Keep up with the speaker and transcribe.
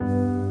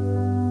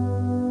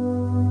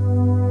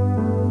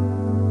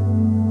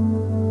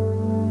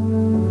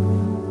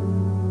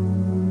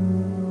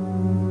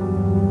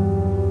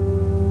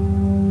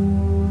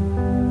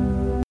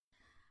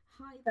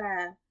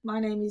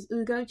is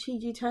Ugo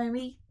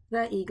Chijitomi,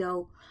 the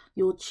Eagle,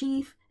 your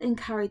Chief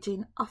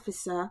Encouraging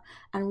Officer,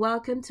 and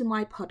welcome to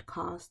my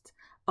podcast,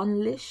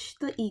 Unleash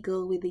the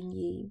Eagle Within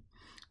You.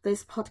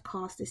 This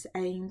podcast is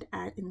aimed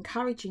at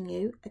encouraging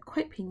you,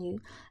 equipping you,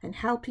 and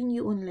helping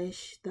you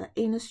unleash the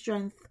inner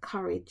strength,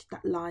 courage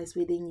that lies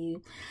within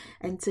you.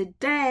 And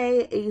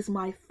today is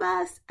my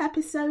first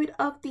episode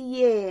of the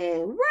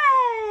year.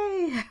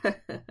 Hooray!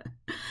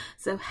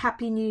 So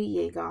happy New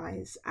Year,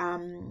 guys.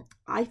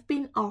 I've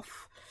been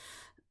off.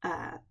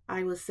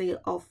 I will say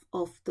off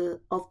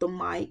the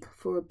mic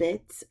for a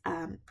bit,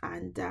 and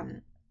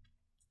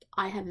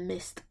I have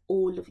missed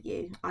all of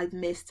you. I've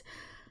missed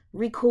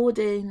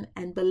recording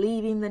and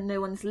believing that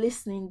no one's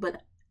listening,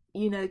 but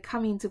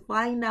coming to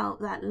find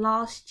out that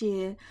last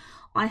year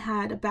I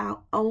had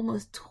about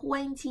almost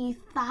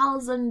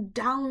 20,000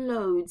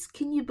 downloads.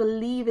 Can you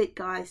believe it,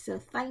 guys? So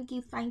thank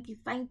you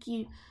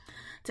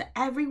to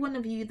every one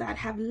of you that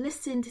have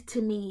listened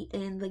to me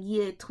in the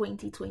year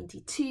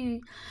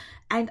 2022.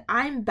 And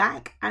I'm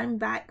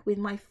back with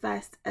my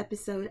first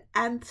episode,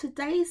 and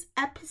today's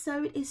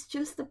episode is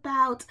just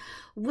about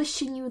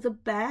wishing you the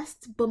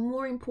best, but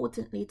more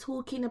importantly,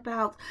 talking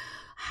about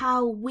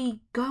how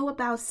we go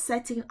about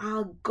setting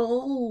our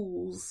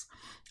goals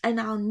and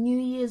our New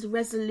Year's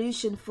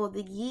resolution for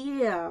the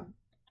year.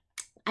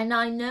 And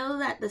I know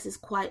that this is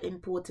quite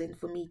important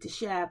for me to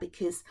share,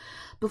 because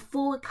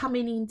before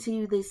coming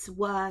into this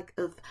work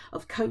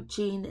of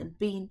coaching and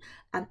being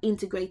an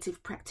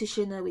integrative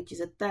practitioner, which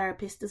is a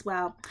therapist as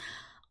well,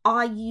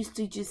 I used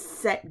to just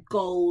set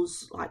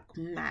goals like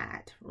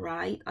mad,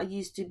 right? I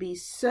used to be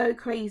so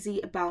crazy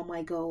about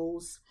my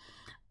goals,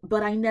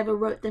 but I never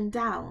wrote them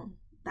down.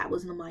 That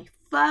was my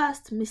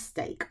first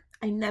mistake.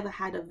 I never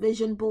had a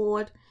vision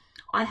board.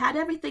 I had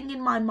everything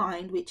in my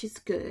mind, which is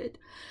good,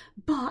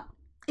 but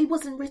it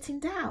wasn't written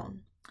down.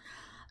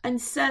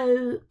 And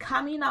so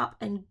coming up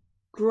and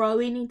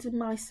growing into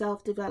my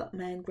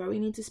self-development,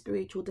 growing into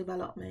spiritual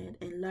development,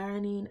 and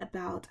learning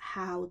about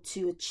how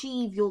to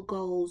achieve your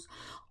goals,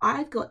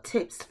 I've got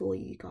tips for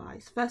you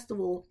guys. First of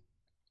all,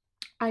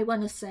 I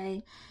want to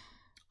say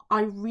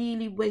I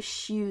really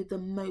wish you the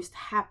most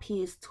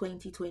happiest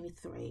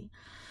 2023.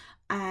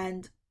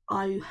 And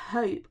I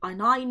hope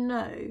and I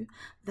know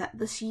that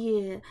this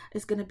year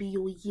is going to be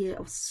your year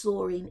of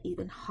soaring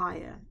even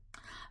higher.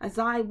 As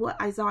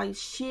I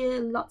share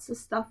lots of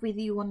stuff with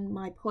you on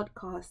my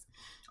podcast,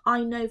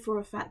 I know for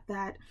a fact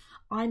that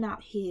I'm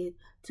out here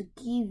to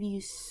give you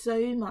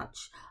so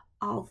much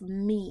of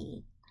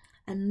me.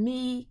 And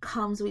me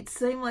comes with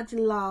so much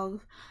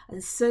love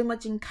and so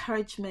much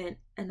encouragement.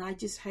 And I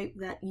just hope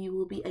that you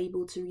will be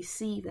able to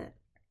receive it.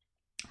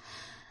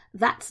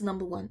 That's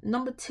number one.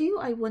 Number two,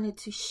 I wanted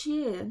to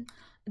share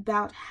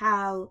about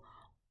how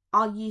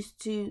I used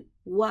to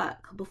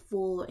work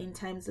before in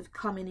terms of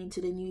coming into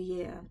the new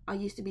year. I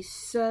used to be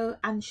so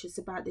anxious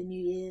about the new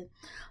year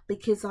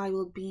because I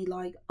would be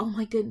like, oh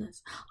my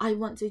goodness, I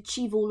want to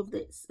achieve all of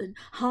this, and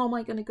how am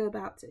I going to go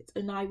about it?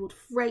 And I would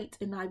fret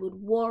and I would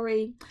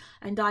worry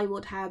and I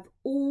would have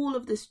all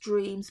of these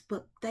dreams,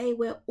 but they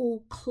were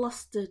all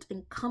clustered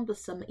and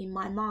cumbersome in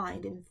my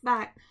mind. In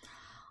fact,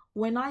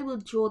 when I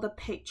would draw the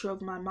picture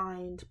of my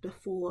mind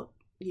before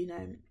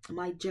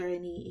my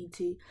journey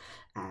into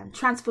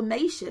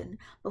transformation,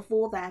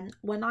 before then,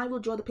 when I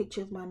would draw the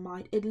picture of my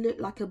mind, it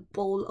looked like a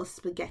bowl of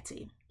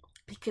spaghetti,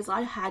 because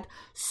I had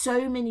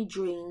so many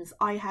dreams,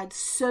 I had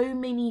so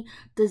many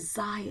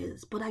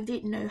desires, but I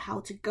didn't know how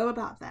to go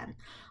about them.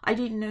 I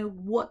didn't know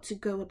what to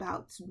go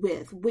about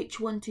with, which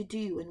one to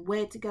do and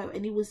where to go,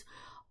 and it was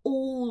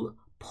all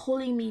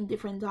pulling me in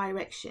different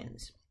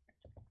directions.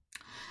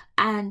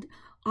 And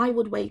I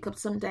would wake up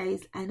some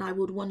days and I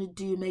would want to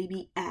do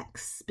maybe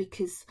X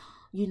because,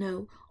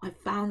 I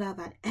found out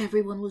that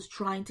everyone was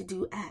trying to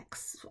do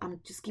X.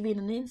 I'm just giving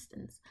an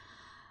instance.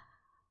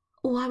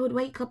 Or I would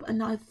wake up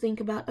and I'd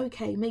think about,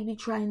 okay, maybe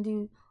try and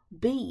do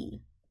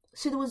B.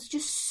 So there was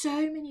just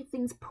so many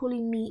things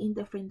pulling me in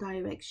different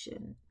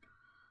directions.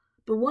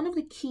 But one of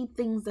the key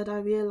things that I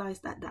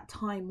realized at that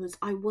time was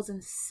I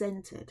wasn't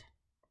centered.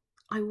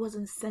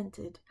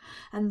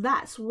 And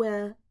that's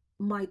where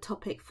my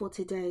topic for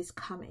today is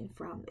coming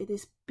from. It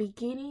is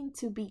beginning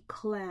to be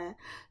clear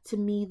to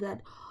me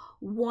that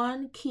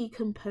one key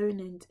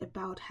component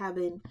about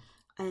having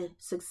a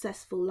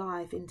successful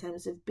life in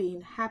terms of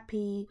being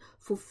happy,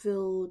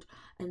 fulfilled,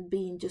 and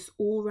being just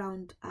all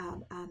round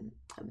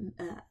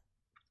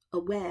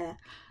aware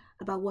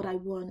about what I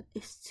want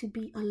is to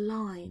be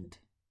aligned.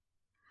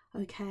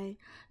 Okay,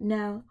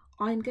 now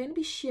I'm going to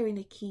be sharing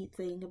a key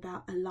thing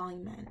about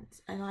alignment,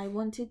 and I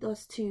wanted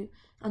us to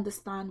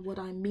understand what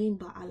I mean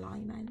by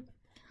alignment.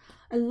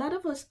 A lot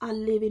of us are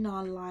living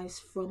our lives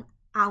from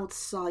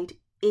outside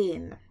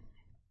in.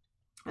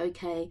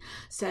 Okay,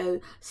 so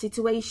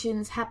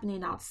situations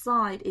happening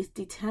outside is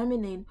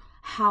determining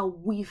how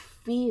we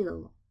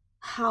feel,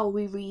 how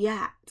we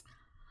react.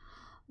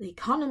 The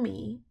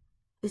economy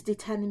is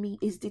determining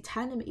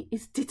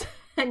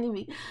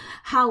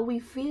how we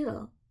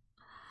feel.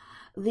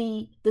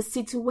 The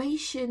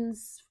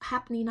situations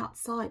happening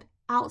outside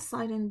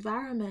outside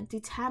environment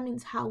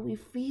determines how we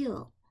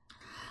feel.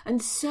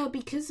 And so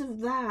because of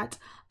that,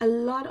 a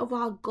lot of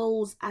our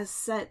goals are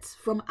set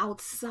from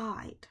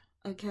outside.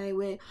 Okay,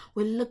 we're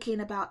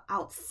looking about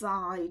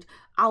outside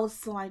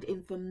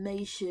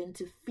information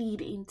to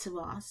feed into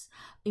us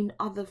in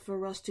order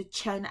for us to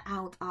churn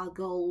out our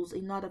goals,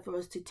 in order for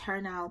us to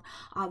turn out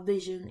our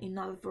vision, in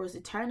order for us to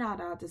turn out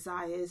our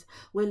desires.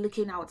 We're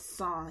looking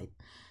outside.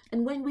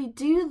 And when we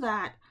do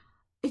that,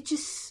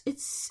 it's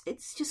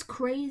just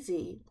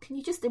crazy. Can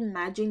you just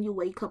imagine you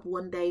wake up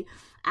one day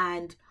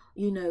and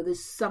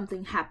there's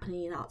something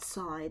happening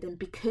outside, and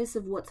because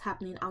of what's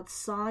happening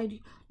outside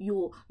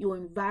your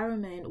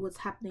environment, what's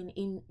happening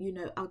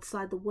in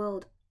outside the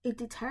world, it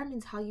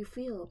determines how you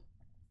feel.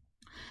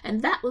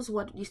 And that was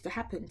what used to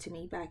happen to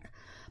me back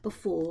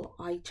before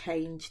I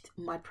changed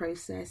my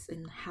process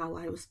and how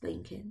I was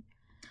thinking.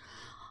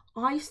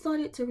 I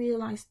started to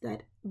realize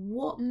that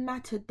what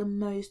mattered the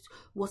most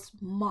was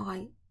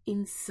my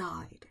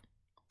inside.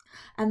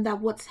 And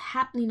that what's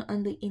happening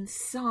on the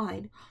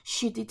inside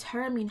should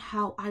determine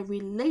how I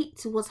relate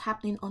to what's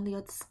happening on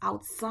the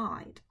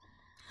outside.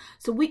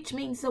 So which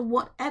means that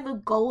whatever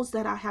goals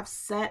that I have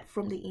set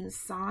from the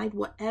inside,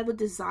 whatever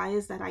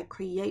desires that I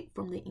create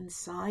from the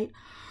inside,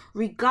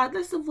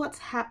 regardless of what's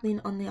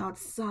happening on the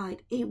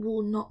outside, it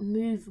will not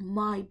move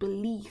my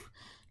belief.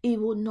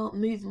 It will not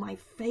move my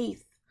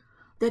faith.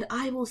 That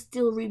I will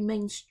still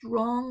remain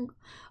strong.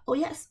 Oh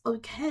yes,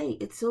 okay,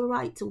 it's all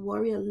right to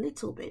worry a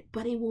little bit,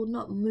 but it will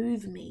not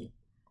move me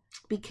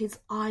because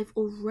I've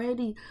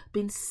already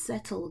been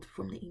settled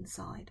from the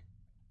inside.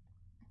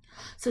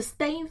 So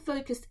staying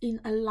focused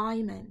in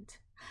alignment.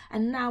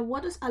 And now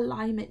what does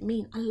alignment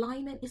mean?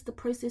 Alignment is the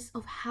process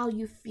of how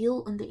you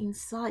feel on the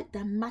inside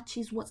that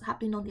matches what's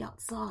happening on the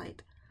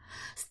outside.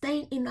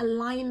 Staying in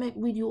alignment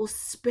with your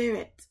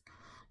spirit,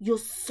 your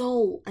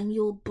soul, and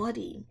your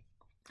body.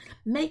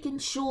 Making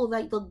sure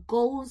that the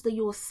goals that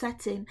you're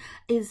setting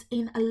is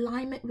in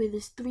alignment with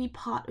this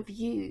 3-part of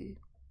you.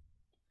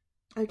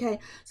 Okay,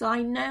 so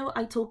I know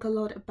I talk a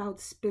lot about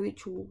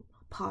spiritual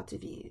part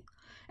of you,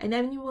 and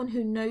anyone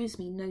who knows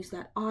me knows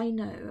that I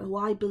know,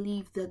 or I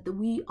believe that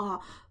we are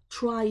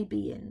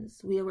tri-beings.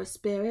 We are a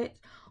spirit,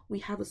 we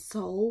have a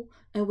soul,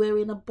 and we're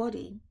in a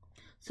body.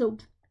 So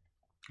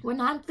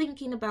when I'm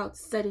thinking about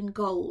setting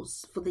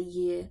goals for the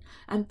year,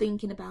 I'm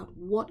thinking about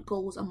what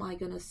goals am I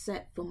going to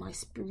set for my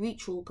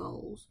spiritual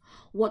goals?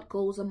 What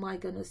goals am I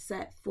going to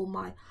set for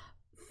my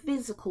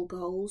physical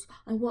goals?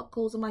 And what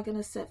goals am I going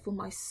to set for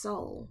my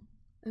soul?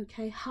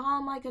 Okay, how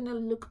am I going to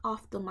look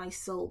after my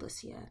soul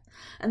this year?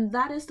 And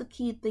that is the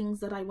key things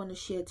that I want to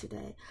share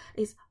today,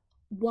 is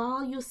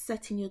while you're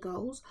setting your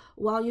goals,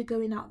 while you're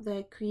going out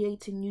there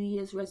creating New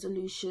Year's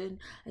resolution,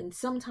 and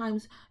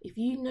sometimes if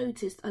you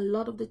noticed, a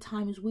lot of the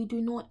times we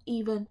do not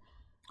even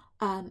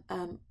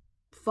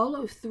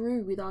follow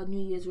through with our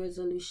New Year's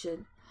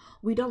resolution.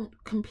 We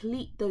don't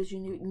complete those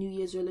New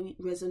Year's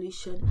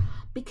resolution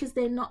because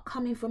they're not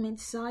coming from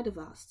inside of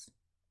us.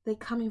 They're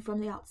coming from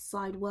the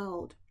outside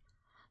world.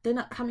 They're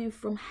not coming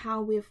from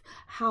how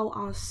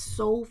our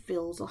soul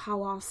feels or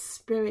how our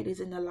spirit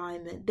is in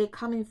alignment. They're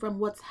coming from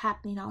what's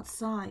happening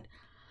outside.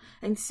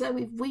 And so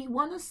if we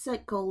want to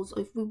set goals,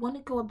 or if we want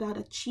to go about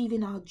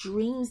achieving our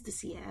dreams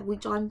this year,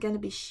 which I'm going to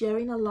be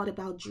sharing a lot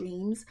about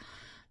dreams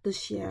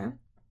this year,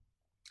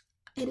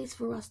 it is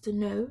for us to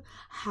know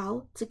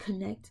how to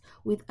connect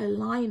with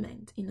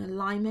alignment, in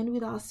alignment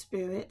with our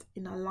spirit,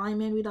 in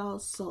alignment with our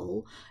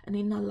soul, and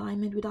in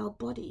alignment with our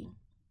body.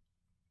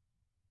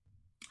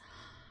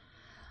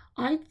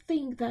 I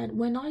think that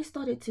when I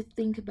started to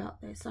think about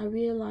this, I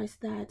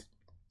realized that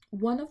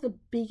one of the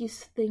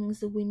biggest things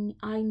that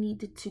I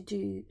needed to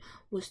do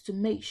was to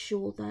make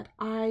sure that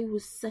I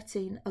was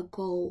setting a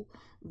goal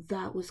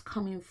that was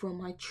coming from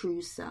my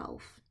true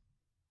self.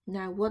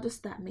 Now, what does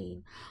that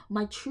mean?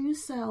 My true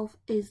self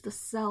is the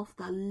self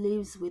that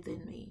lives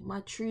within me. My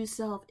true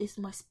self is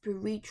my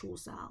spiritual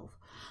self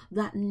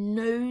that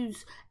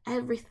knows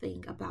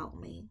everything about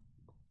me.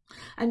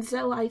 And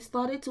so I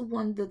started to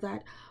wonder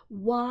that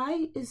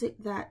why is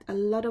it that a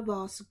lot of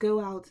us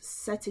go out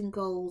setting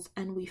goals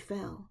and we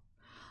fail?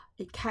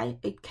 It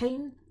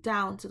came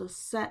down to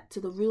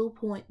the real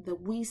point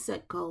that we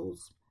set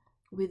goals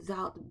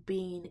without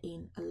being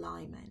in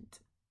alignment.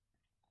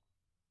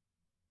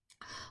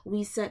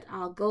 We set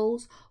our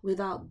goals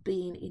without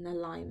being in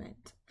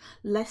alignment.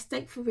 Let's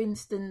take, for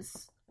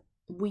instance,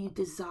 we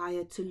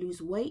desire to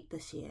lose weight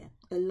this year.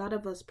 A lot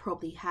of us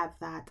probably have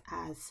that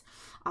as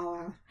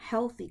our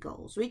healthy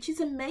goals, which is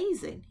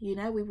amazing. We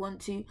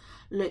want to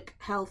look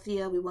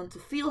healthier, we want to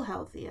feel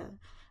healthier,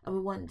 and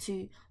we want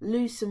to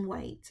lose some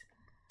weight.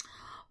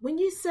 When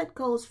you set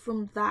goals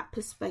from that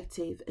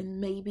perspective, and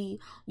maybe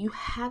you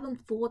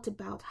haven't thought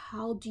about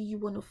how do you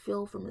want to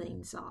feel from the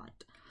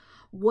inside,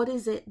 what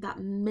is it that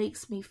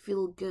makes me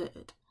feel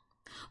good?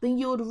 Then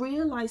you would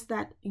realize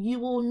that you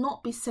will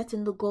not be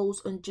setting the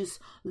goals on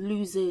just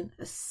losing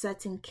a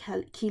certain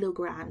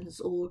kilograms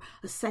or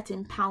a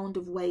certain pound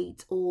of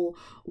weight or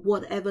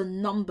whatever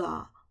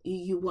number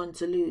you want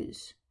to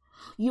lose.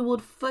 You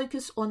would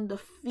focus on the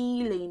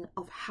feeling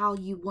of how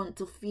you want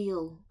to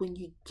feel when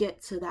you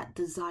get to that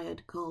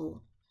desired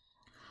goal.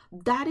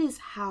 That is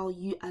how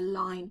you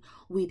align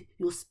with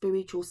your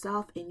spiritual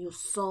self and your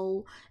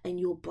soul and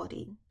your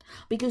body.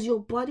 Because your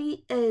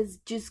body is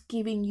just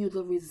giving you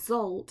the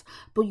result,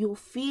 but your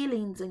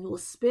feelings and your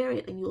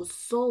spirit and your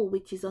soul,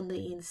 which is on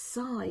the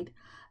inside,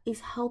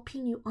 is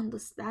helping you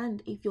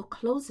understand if you're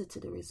closer to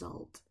the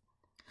result.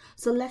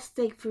 So let's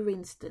take, for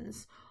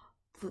instance,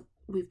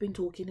 we've been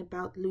talking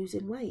about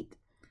losing weight,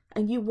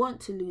 and you want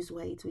to lose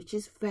weight, which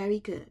is very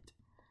good.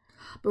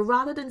 But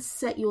rather than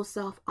set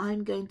yourself,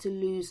 I'm going to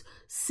lose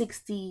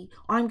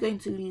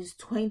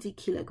 20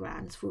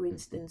 kilograms, for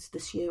instance,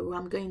 this year, or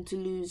I'm going to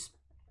lose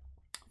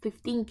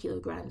 15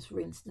 kilograms, for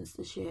instance,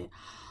 this year,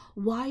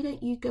 why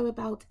don't you go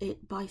about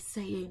it by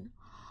saying,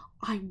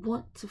 I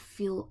want to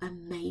feel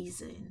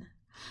amazing.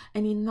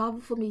 And in order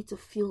for me to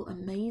feel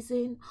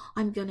amazing,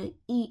 I'm going to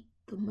eat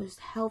the most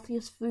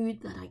healthiest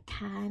food that I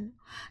can.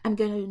 I'm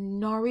going to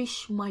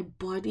nourish my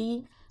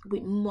body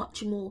with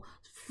much more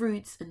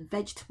fruits and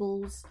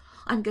vegetables.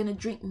 I'm going to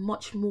drink a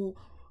lot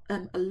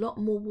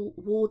more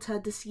water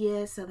this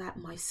year so that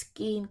my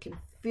skin can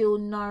feel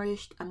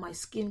nourished and my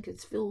skin can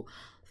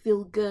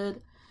feel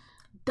good.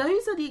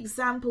 Those are the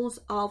examples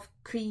of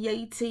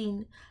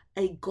creating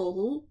a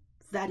goal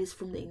that is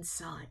from the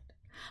inside.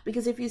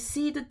 Because if you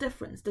see the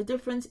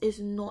difference is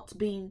not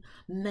being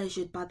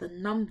measured by the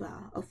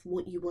number of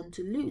what you want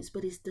to lose,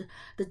 but it's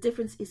the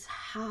difference is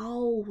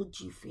how would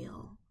you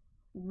feel?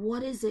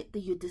 What is it that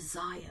you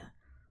desire?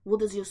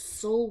 What does your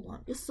soul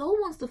want? Your soul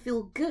wants to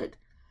feel good.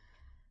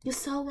 Your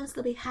soul wants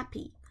to be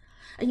happy.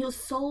 And your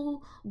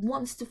soul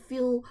wants to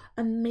feel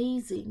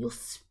amazing. Your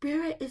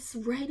spirit is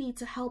ready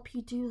to help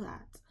you do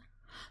that.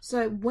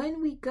 So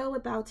when we go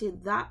about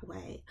it that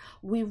way,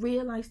 we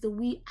realize that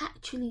we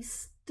actually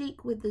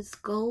stick with these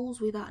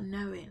goals without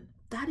knowing.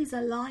 That is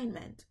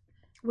alignment.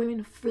 We're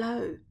in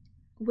flow.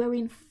 We're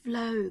in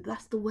flow.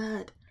 That's the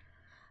word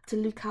to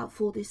look out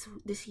for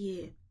this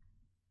year.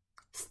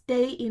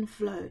 Stay in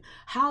flow.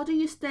 How do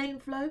you stay in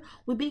flow?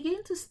 We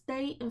begin to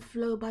stay in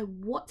flow by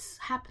what's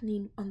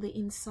happening on the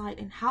inside,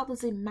 and how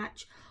does it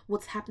match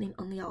what's happening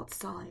on the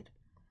outside?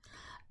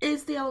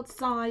 Is the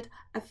outside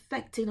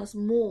affecting us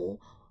more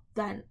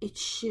than it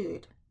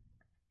should?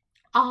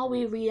 Are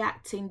we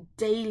reacting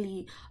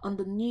daily on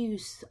the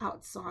news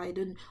outside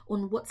and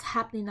on what's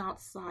happening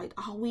outside?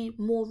 Are we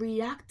more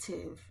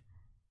reactive?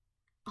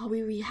 Are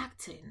we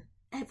reacting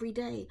every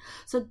day?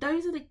 So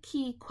those are the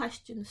key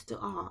questions to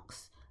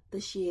ask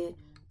this year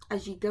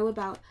as you go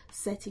about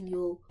setting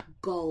your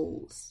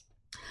goals.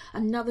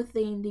 Another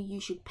thing that you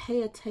should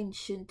pay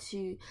attention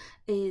to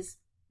is,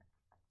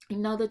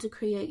 in order to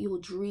create your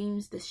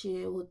dreams this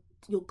year, or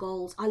your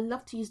goals, I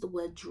love to use the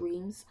word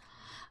dreams.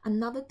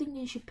 Another thing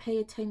you should pay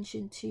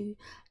attention to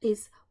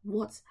is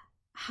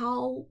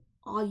how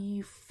are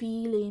you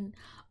feeling,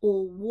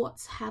 or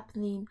what's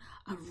happening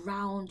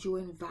around your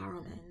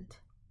environment.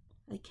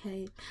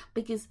 Okay,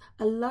 because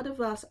a lot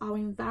of us, our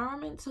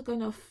environments are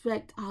going to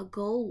affect our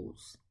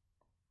goals.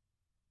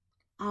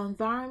 Our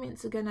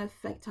environments are going to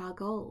affect our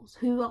goals.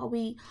 Who are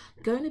we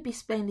going to be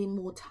spending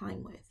more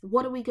time with?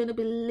 What are we going to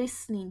be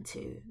listening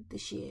to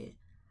this year?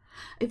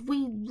 If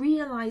we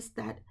realize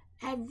that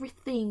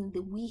everything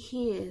that we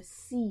hear,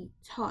 see,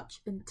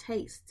 touch, and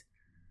taste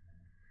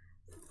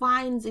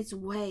finds its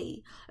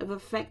way of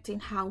affecting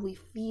how we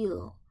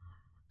feel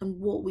and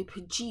what we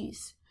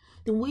produce,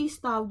 then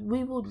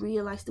we would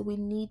realize that we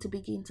need to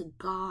begin to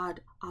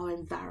guard our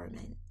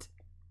environment.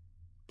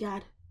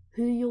 Guard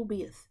who you're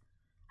with,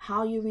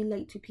 how you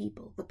relate to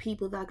people, the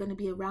people that are going to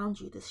be around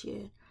you this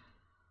year.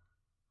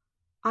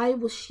 I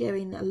was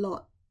sharing a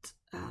lot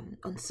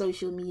on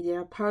social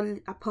media.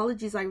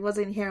 Apologies I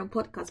wasn't here on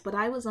podcast, but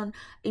I was on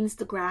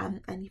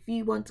Instagram, and if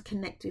you want to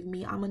connect with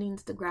me, I'm on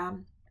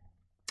Instagram,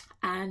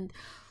 and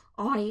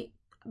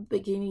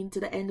beginning to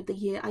the end of the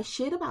year, I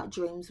shared about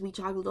dreams, which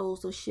I will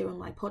also share on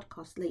my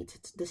podcast later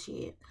this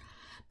year.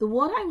 But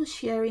what I was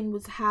sharing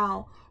was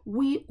how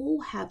we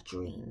all have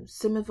dreams.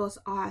 Some of us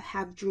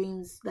have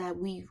dreams that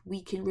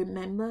we can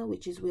remember,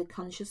 which is we're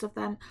conscious of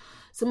them.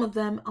 Some of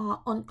them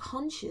are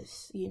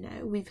unconscious.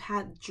 We've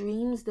had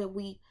dreams that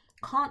we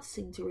can't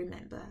seem to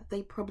remember.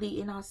 They probably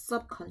in our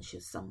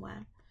subconscious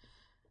somewhere.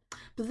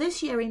 But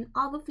this year, in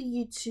order for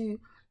you to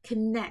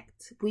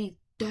connect with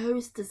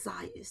those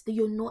desires that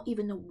you're not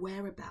even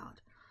aware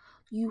about,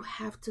 you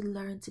have to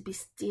learn to be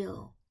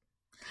still.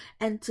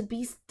 And to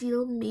be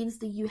still means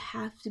that you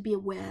have to be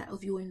aware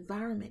of your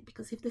environment,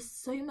 because if there's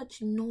so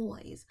much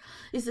noise,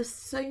 in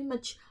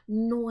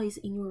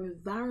your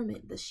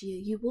environment this year,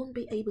 you won't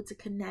be able to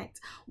connect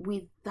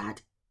with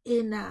that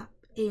inner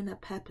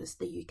purpose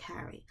that you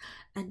carry,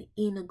 and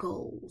inner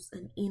goals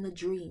and inner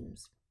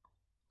dreams.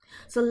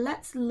 So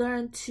let's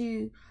learn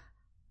to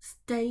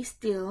stay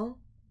still,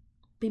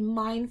 be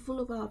mindful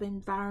of our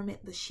environment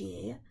this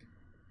year,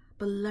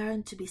 but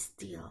learn to be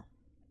still.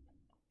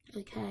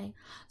 Okay?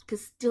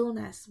 Because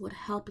stillness would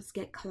help us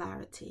get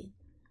clarity.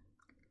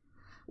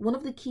 One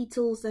of the key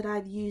tools that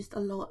I've used a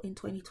lot in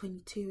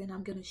 2022, and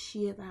I'm going to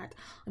share that.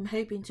 I'm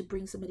hoping to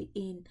bring somebody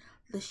in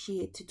this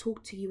year to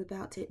talk to you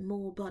about it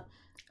more, but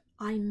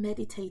I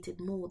meditated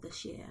more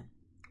this year,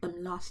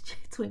 last year,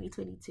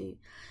 2022.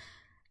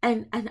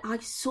 And I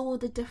saw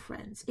the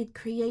difference. It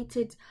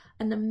created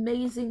an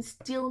amazing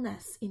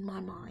stillness in my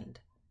mind.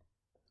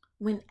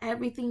 When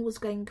everything was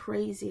going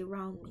crazy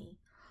around me,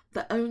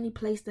 the only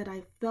place that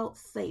I felt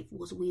safe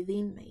was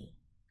within me.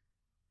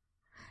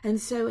 And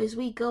so as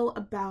we go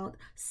about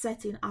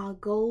setting our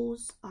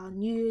goals, our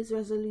New Year's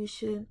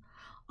resolution,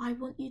 I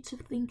want you to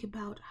think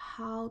about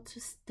how to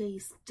stay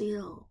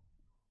still,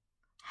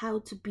 how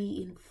to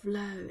be in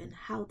flow, and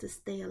how to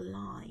stay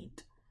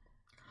aligned.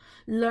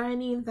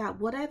 Learning that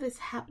whatever is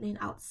happening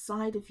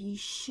outside of you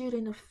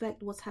shouldn't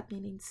affect what's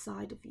happening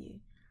inside of you.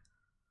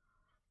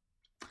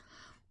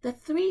 The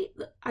three,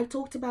 I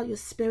talked about your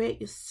spirit,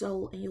 your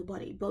soul, and your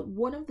body, but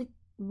one of the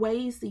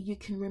ways that you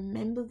can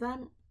remember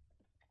them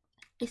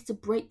is to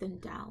break them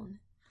down.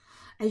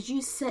 As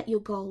you set your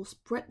goals,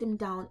 break them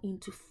down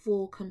into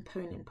 4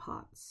 component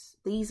parts.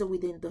 These are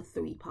within the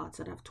 3 parts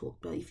that I've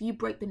talked about. If you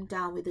break them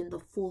down within the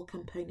 4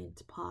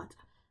 component part,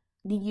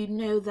 then you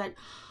know that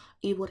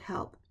it would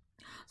help.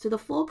 So the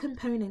 4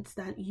 components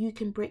that you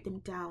can break them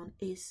down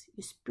is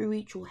your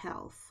spiritual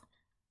health.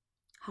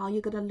 How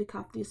you're going to look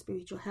after your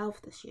spiritual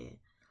health this year.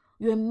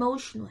 Your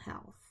emotional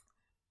health.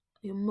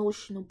 Your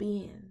emotional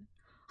being.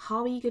 How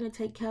are you going to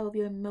take care of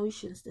your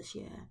emotions this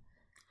year?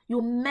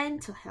 Your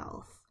mental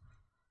health.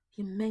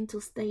 Your mental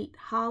state.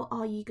 How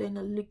are you going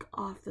to look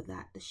after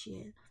that this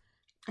year?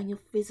 And your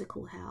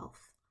physical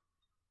health.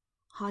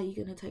 How are you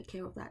going to take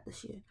care of that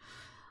this year?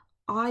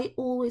 I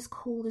always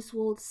call this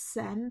word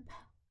SEMP.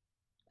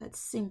 That's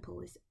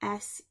simple. It's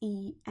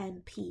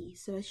SEMP.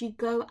 So as you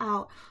go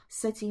out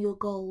setting your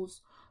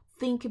goals,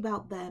 think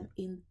about them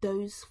in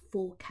those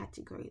 4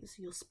 categories.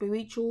 Your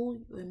spiritual,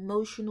 your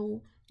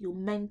emotional, your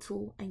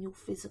mental, and your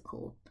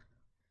physical.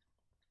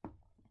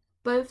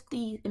 Both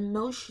the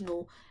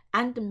emotional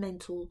and the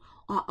mental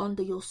are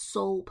under your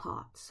soul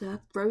part. So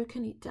I've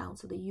broken it down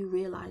so that you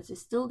realize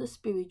it's still the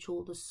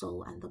spiritual, the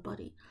soul, and the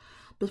body.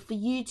 But for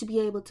you to be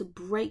able to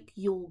break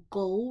your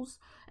goals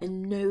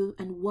and know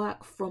and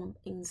work from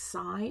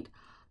inside,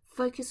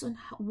 focus on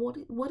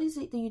what is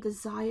it that you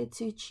desire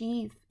to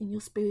achieve in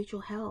your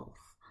spiritual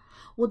health?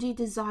 What do you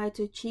desire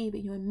to achieve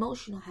in your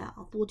emotional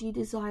health? What do you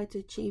desire to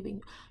achieve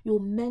in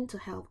your mental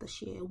health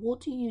this year?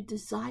 What do you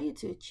desire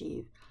to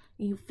achieve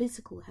in your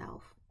physical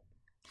health?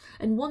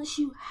 And once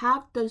you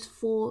have those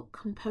 4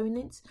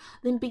 components,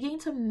 then begin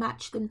to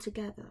match them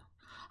together.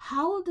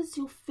 How does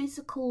your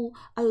physical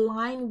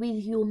align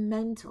with your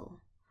mental?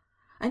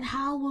 And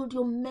how would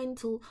your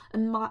mental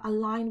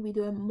align with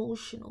your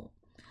emotional?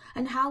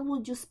 And how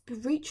would your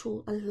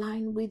spiritual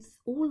align with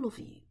all of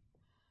you?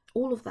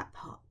 All of that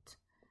part.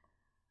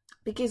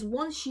 Because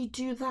once you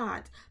do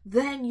that,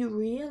 then you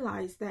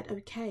realize that,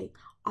 okay,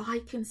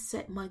 I can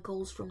set my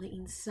goals from the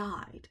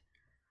inside.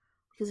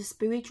 Because the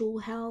spiritual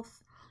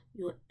health,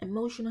 your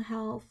emotional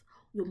health,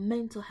 your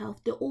mental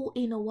health, they're all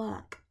inner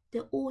work.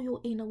 They're all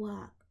your inner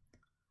work.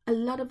 A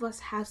lot of us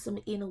have some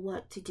inner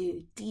work to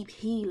do, deep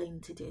healing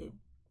to do.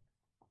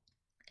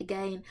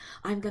 Again,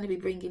 I'm going to be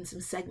bringing some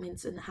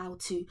segments on how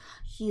to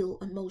heal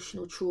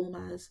emotional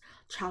traumas,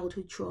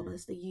 childhood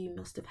traumas that you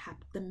must have had,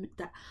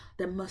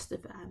 that must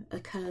have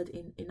occurred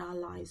in our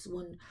lives,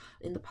 one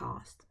in the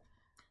past.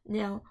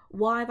 Now,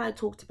 why have I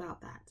talked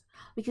about that?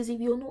 Because if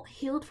you're not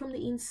healed from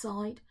the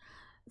inside,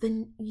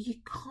 then you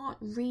can't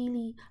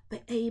really be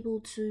able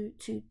to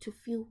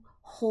feel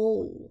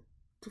whole,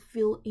 to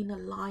feel in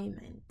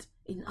alignment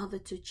in order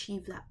to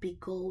achieve that big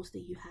goals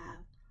that you have.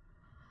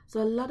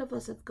 So a lot of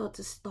us have got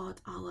to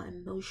start our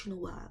emotional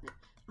work,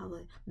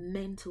 our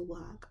mental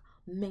work,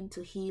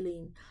 mental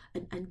healing,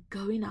 and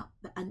going up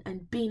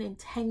and being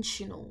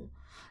intentional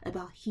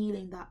about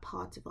healing that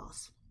part of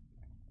us.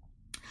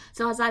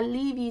 So as I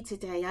leave you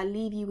today, I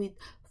leave you with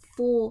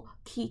 4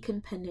 key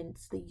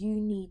components that you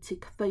need to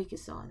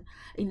focus on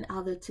in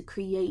order to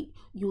create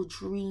your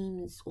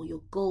dreams or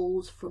your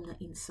goals from the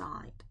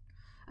inside.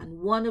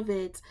 And one of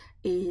it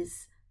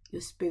is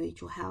your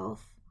spiritual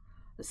health.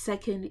 The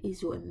second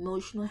is your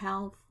emotional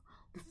health.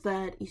 The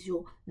third is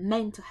your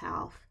mental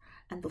health.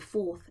 And the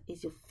 4th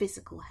is your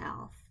physical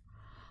health.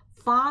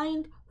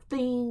 Find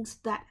things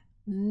that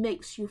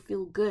makes you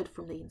feel good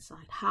from the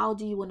inside. How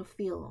do you want to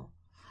feel?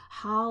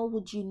 How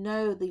would you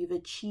know that you've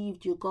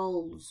achieved your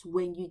goals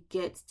when you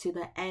get to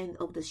the end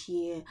of this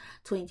year,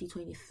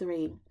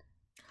 2023?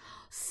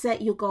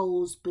 Set your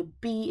goals,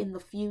 but be in the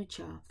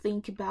future.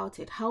 Think about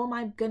it. How am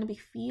I going to be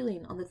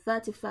feeling on the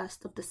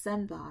 31st of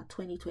December,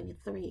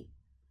 2023?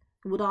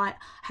 Would I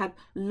have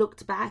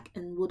looked back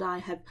and would I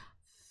have,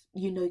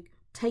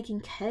 taken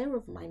care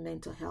of my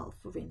mental health,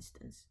 for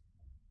instance?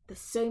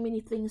 There's so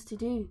many things to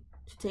do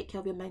to take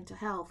care of your mental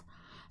health.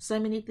 So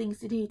many things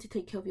to do to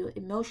take care of your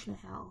emotional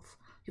health,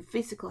 your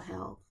physical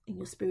health, and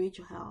your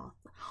spiritual health.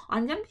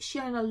 I'm going to be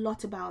sharing a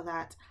lot about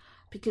that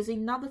because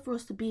in order for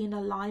us to be in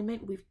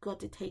alignment, we've got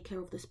to take care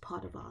of this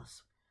part of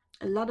us.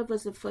 A lot of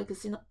us are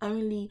focusing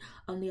only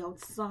on the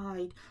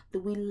outside,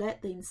 that we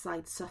let the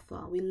inside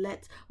suffer. We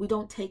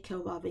don't take care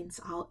of our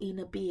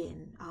inner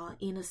being, our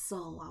inner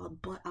soul,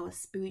 our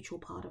spiritual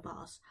part of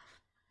us.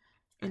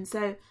 And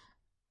so,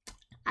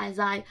 as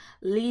I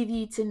leave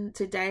you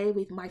today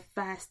with my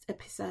first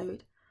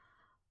episode,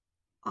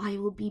 I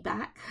will be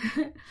back,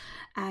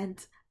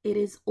 and it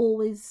is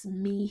always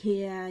me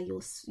here,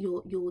 your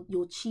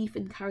chief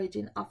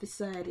encouraging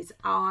officer. It is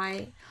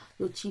I,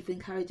 your chief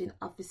encouraging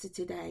officer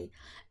today,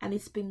 and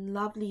it's been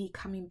lovely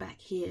coming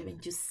back here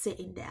and just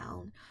sitting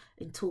down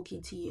and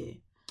talking to you.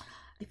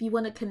 If you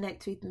want to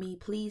connect with me,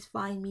 please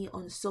find me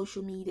on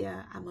social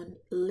media. I'm on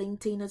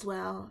LinkedIn as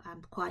well.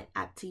 I'm quite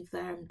active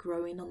there. I'm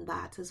growing on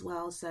that as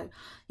well. So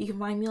you can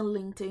find me on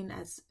LinkedIn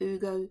as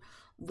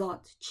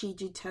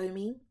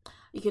ugo.chijitomi.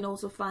 You can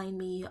also find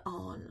me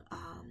on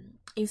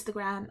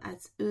Instagram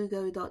as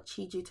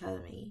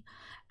ugo.chijitomi.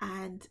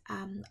 And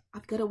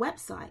I've got a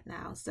website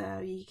now, so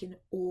you can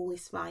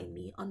always find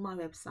me on my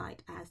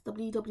website as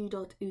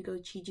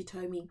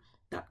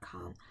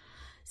www.ugochijitomi.com.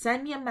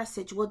 Send me a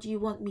message. What do you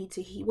want me to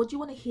hear? What do you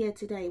want to hear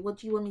today? What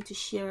do you want me to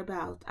share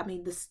about? I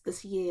mean,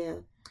 this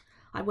year,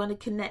 I want to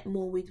connect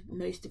more with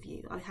most of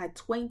you. I had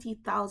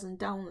 20,000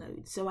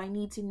 downloads, so I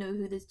need to know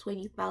who these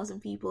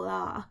 20,000 people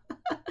are.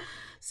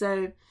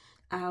 So,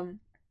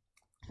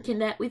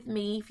 connect with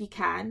me if you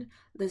can.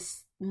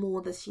 This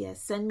year.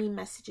 Send me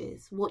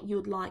messages. What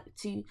you'd like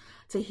to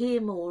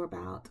hear more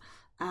about,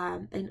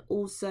 and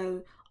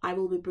also I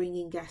will be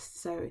bringing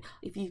guests. So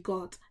if you've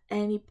got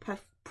any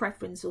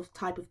preference of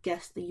type of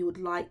guest that you would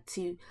like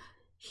to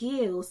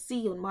hear or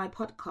see on my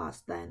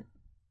podcast, then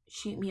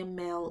shoot me a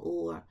mail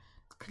or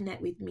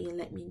connect with me and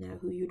let me know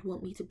who you'd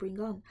want me to bring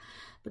on.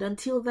 But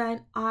until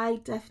then,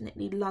 I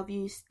definitely love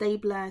you. Stay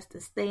blessed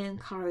and stay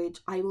encouraged.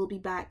 I will be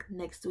back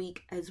next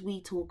week as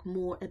we talk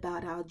more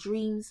about our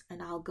dreams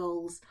and our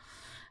goals.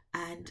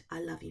 And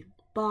I love you.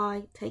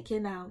 Bye. Take care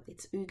now.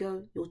 It's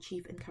Ugo, your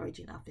Chief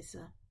Encouraging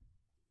Officer.